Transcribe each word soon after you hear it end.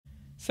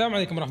السلام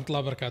عليكم ورحمة الله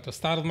وبركاته.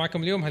 استعرض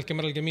معكم اليوم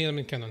هالكاميرا الجميلة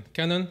من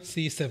كانون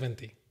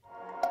C70.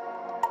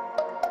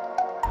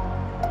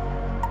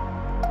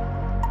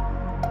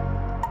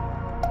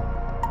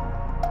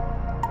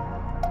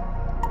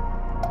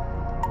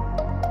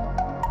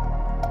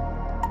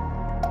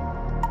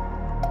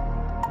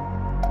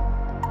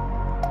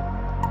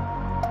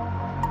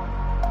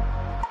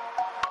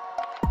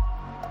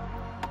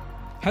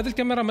 هذه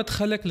الكاميرا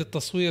مدخلك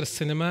للتصوير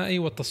السينمائي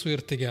والتصوير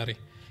التجاري.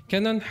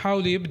 كانون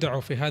حاولوا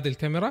يبدعوا في هذه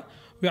الكاميرا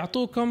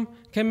ويعطوكم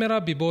كاميرا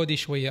ببودي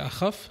شوية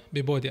أخف،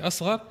 ببودي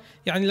أصغر،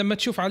 يعني لما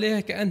تشوف عليها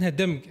كأنها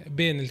دمج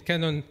بين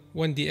الكانون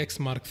 1DX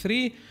Mark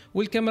III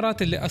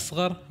والكاميرات اللي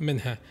أصغر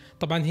منها.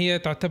 طبعا هي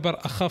تعتبر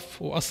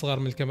أخف وأصغر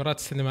من الكاميرات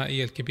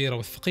السينمائية الكبيرة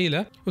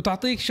والثقيلة،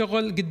 وتعطيك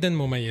شغل جدا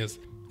مميز.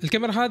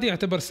 الكاميرا هذه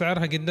يعتبر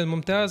سعرها جدا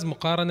ممتاز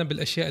مقارنة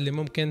بالأشياء اللي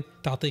ممكن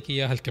تعطيك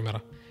إياها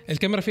الكاميرا.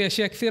 الكاميرا فيها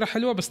أشياء كثيرة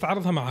حلوة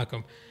بستعرضها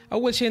معاكم.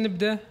 أول شيء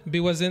نبدأ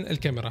بوزن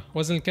الكاميرا.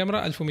 وزن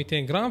الكاميرا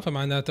 1200 جرام،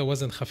 فمعناته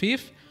وزن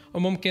خفيف،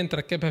 وممكن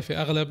تركبها في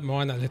أغلب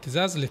موانع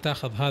الاهتزاز اللي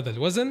تاخذ هذا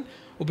الوزن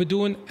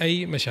وبدون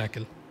أي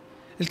مشاكل.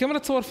 الكاميرا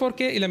تصور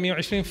 4K إلى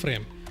 120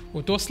 فريم،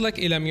 وتوصلك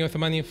إلى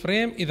 180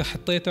 فريم إذا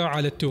حطيته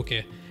على 2K.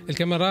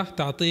 الكاميرا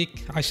تعطيك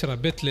 10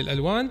 بت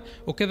للألوان،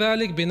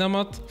 وكذلك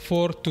بنمط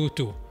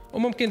 422،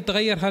 وممكن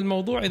تغير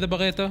هالموضوع إذا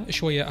بغيته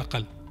شوية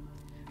أقل.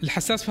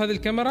 الحساس في هذه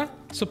الكاميرا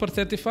سوبر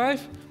 35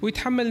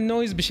 ويتحمل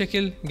النويز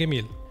بشكل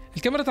جميل.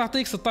 الكاميرا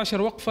تعطيك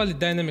 16 وقفة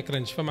للدايناميك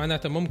رينج،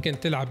 فمعناته ممكن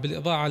تلعب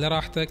بالإضاءة على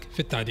راحتك في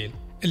التعديل.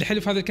 اللي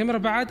حلو في هذه الكاميرا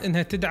بعد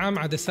انها تدعم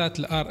عدسات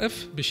ال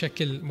RF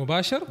بشكل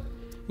مباشر،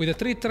 واذا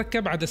تريد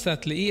تركب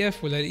عدسات ال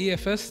EF ولا ال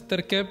EFS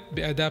تركب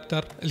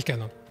بأدابتر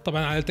الكانون.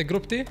 طبعا على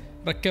تجربتي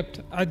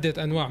ركبت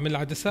عدة انواع من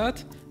العدسات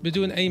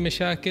بدون اي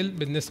مشاكل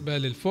بالنسبة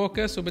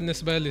للفوكس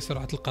وبالنسبة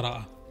لسرعة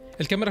القراءة.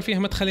 الكاميرا فيها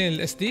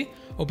مدخلين للSD،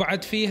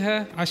 وبعد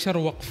فيها 10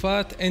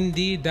 وقفات ND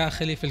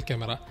داخلي في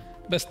الكاميرا،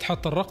 بس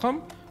تحط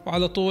الرقم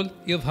وعلى طول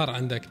يظهر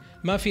عندك،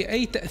 ما في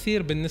أي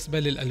تأثير بالنسبة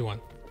للألوان.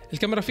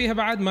 الكاميرا فيها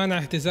بعد مانع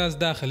اهتزاز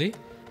داخلي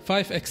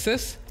 5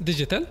 axis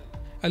ديجيتال.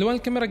 ألوان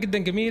الكاميرا جدا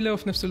جميلة،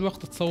 وفي نفس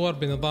الوقت تصور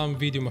بنظام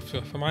فيديو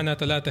مفتوح،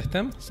 فمعناته لا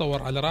تهتم،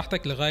 صور على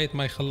راحتك لغاية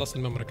ما يخلص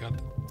الميموري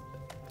كارد.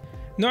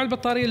 نوع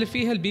البطارية اللي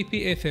فيها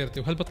BPA30،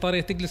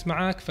 وهالبطارية تجلس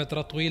معاك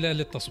فترة طويلة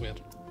للتصوير.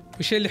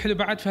 والشيء اللي حلو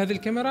بعد في هذه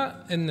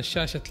الكاميرا ان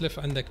الشاشة تلف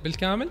عندك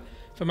بالكامل،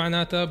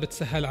 فمعناته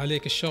بتسهل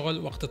عليك الشغل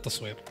وقت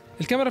التصوير.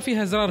 الكاميرا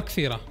فيها أزرار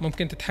كثيرة،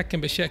 ممكن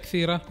تتحكم بأشياء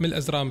كثيرة من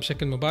الأزرار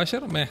بشكل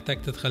مباشر، ما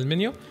يحتاج تدخل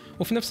منيو،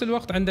 وفي نفس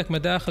الوقت عندك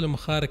مداخل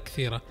ومخارج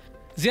كثيرة.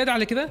 زيادة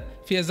على كذا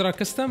في أزرار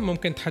كستم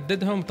ممكن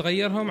تحددهم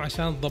وتغيرهم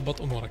عشان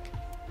تضبط أمورك.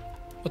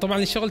 وطبعا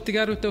للشغل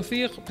التجاري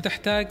والتوثيق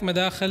بتحتاج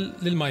مداخل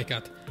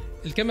للمايكات.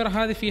 الكاميرا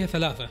هذه فيها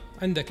 3،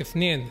 عندك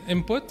 2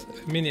 انبوت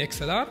ميني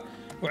XLR،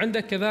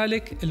 وعندك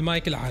كذلك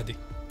المايك العادي.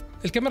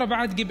 الكاميرا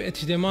بعد جيب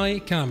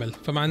HDMI كامل،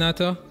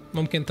 فمعناته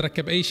ممكن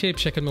تركب أي شيء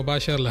بشكل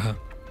مباشر لها.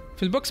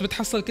 في البوكس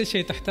بتحصل كل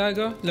شيء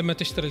تحتاجه لما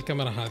تشتري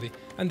الكاميرا هذه،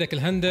 عندك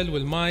الهندل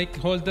والمايك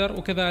هولدر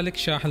وكذلك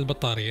شاحن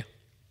البطارية.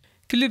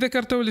 كل اللي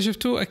ذكرته واللي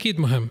شفتوه أكيد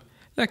مهم،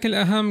 لكن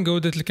الأهم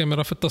جودة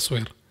الكاميرا في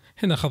التصوير.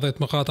 هنا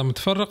خذيت مقاطع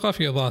متفرقة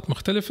في إضاءات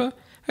مختلفة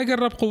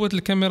أقرب قوة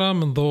الكاميرا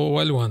من ضوء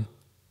وألوان.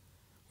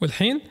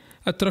 والحين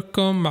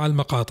أترككم مع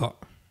المقاطع.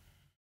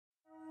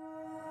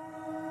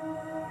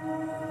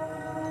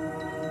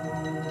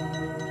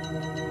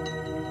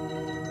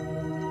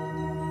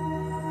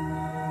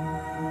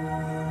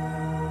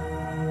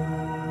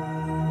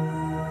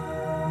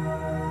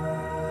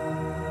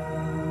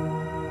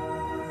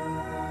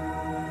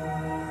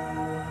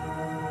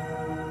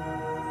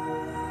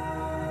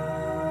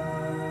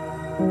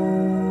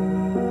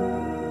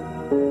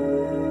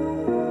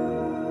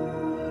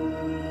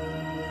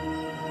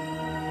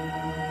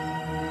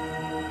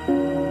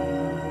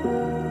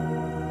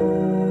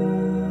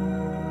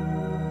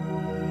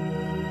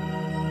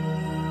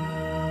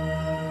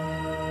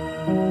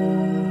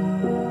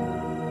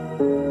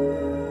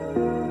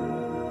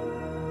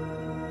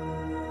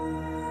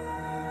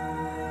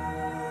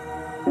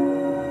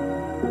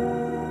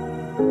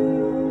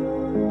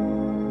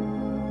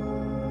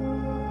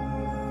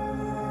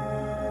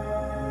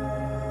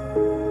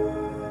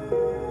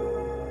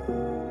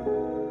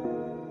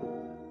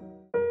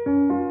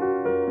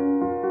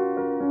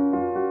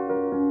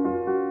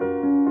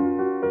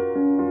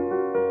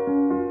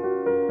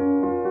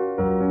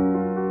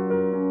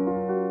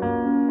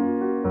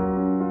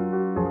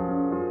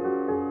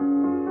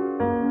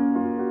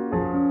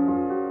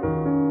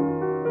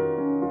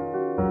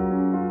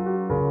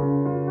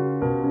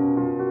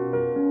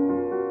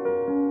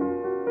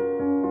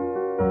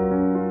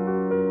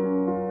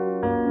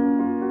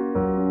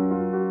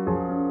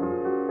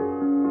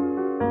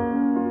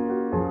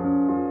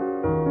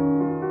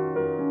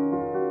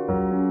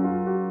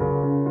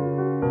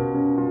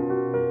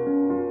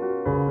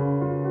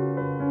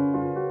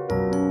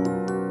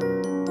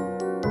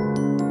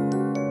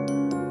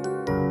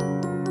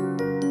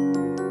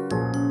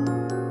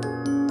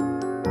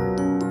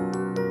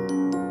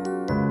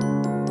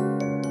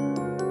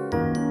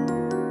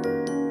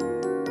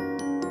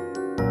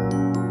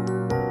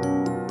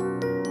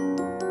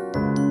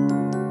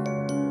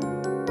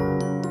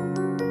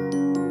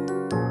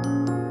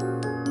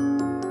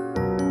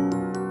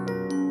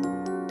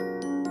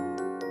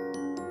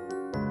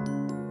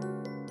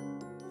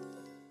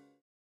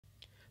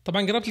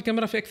 طبعا قربت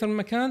الكاميرا في أكثر من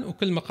مكان،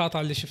 وكل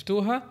المقاطع اللي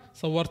شفتوها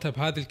صورتها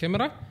بهذه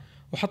الكاميرا،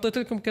 وحطيت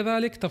لكم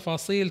كذلك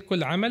تفاصيل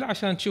كل عمل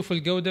عشان تشوفوا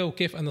الجودة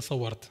وكيف أنا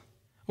صورت.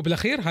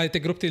 وبالأخير هاي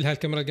تجربتي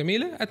لهالكاميرا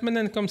الجميلة، أتمنى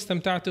أنكم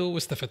استمتعتوا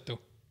واستفدتوا.